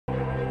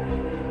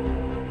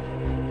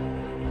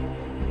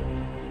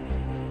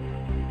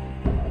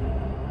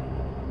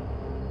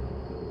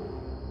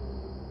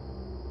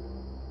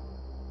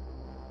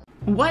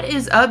What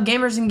is up,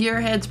 gamers and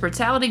gearheads?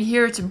 Brittality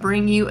here to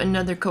bring you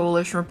another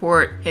Coalition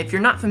Report. If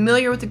you're not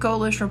familiar with the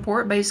Coalition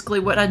Report, basically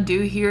what I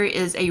do here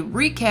is a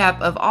recap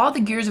of all the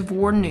Gears of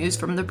War news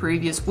from the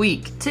previous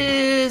week.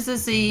 'Tis the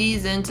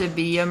season to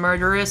be a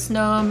murderous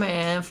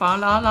snowman, fa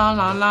la la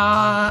la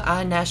la,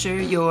 I nasher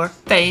your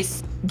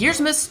face.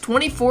 Gearsmas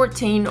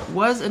 2014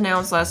 was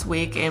announced last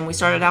week, and we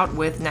started out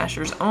with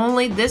Nashers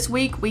only. This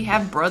week we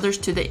have Brothers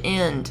to the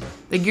End.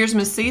 The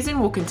Gearsmas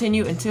season will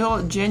continue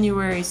until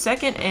January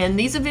 2nd, and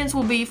these events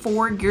will be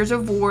for Gears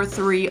of War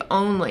 3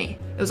 only.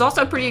 It was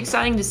also pretty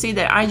exciting to see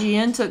that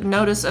IGN took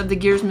notice of the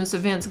Gearsmas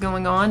events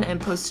going on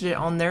and posted it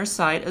on their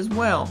site as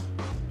well.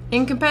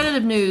 In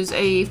competitive news,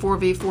 a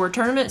 4v4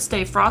 tournament,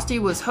 Stay Frosty,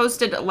 was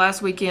hosted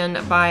last weekend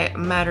by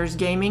Matters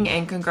Gaming,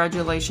 and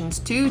congratulations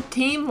to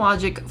Team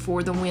Logic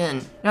for the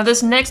win. Now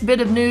this next bit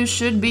of news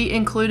should be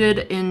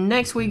included in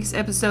next week's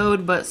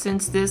episode, but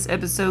since this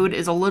episode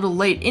is a little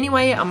late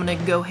anyway, I'm going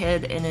to go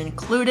ahead and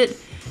include it.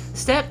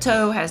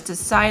 Stepto has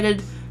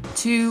decided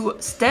to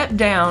step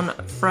down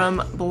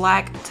from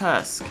Black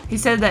Tusk. He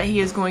said that he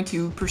is going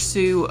to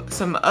pursue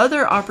some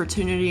other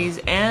opportunities,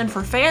 and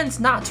for fans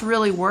not to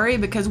really worry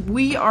because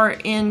we are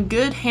in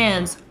good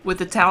hands with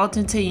the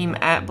talented team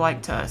at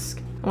Black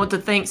Tusk. I want to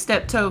thank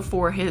Stepto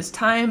for his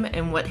time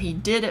and what he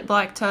did at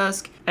Black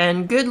Tusk,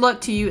 and good luck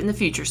to you in the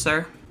future,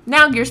 sir.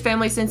 Now, Gears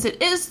family, since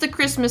it is the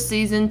Christmas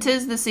season,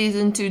 'tis the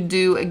season to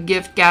do a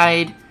gift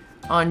guide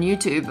on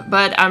YouTube,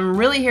 but I'm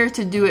really here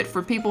to do it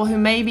for people who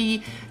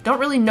maybe don't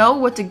really know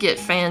what to get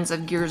fans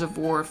of Gears of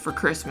War for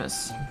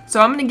Christmas.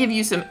 So I'm going to give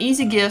you some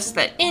easy gifts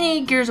that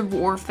any Gears of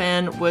War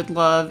fan would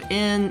love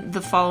in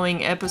the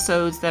following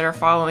episodes that are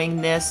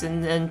following this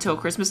and until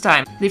Christmas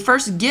time. The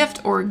first gift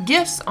or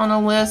gifts on the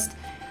list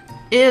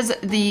is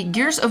the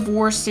Gears of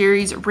War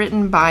series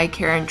written by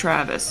Karen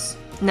Travis.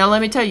 Now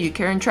let me tell you,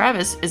 Karen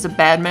Travis is a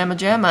bad mamma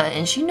jamma,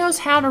 and she knows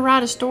how to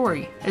write a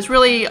story. It's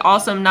really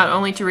awesome not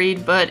only to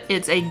read, but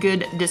it's a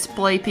good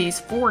display piece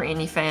for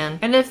any fan.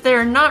 And if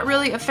they're not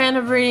really a fan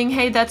of reading,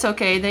 hey, that's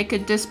okay. They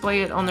could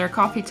display it on their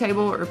coffee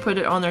table or put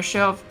it on their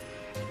shelf.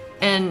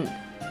 And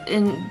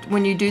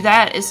when you do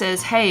that, it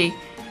says, hey,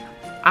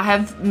 I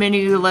have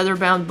many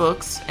leather-bound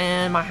books,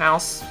 and my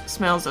house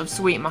smells of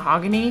sweet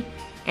mahogany,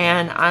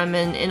 and I'm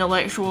an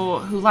intellectual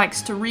who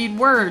likes to read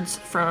words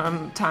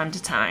from time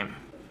to time.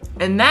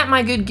 And that,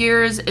 my good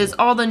gears, is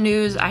all the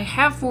news I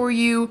have for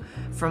you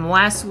from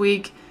last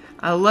week.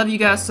 I love you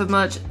guys so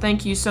much.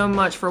 Thank you so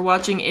much for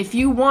watching. If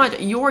you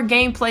want your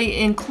gameplay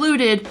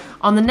included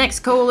on the next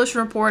Coalition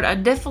Report, I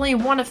definitely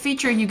want to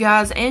feature you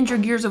guys and your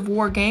Gears of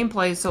War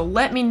gameplay, so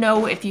let me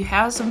know if you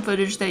have some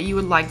footage that you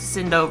would like to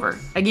send over.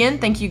 Again,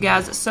 thank you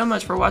guys so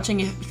much for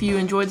watching. If you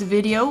enjoyed the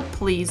video,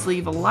 please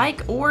leave a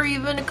like or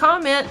even a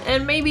comment,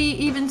 and maybe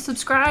even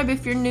subscribe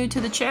if you're new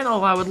to the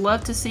channel. I would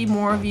love to see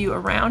more of you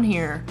around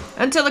here.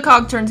 Until the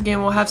cog turns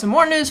again, we'll have some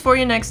more news for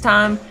you next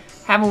time.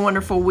 Have a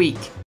wonderful week.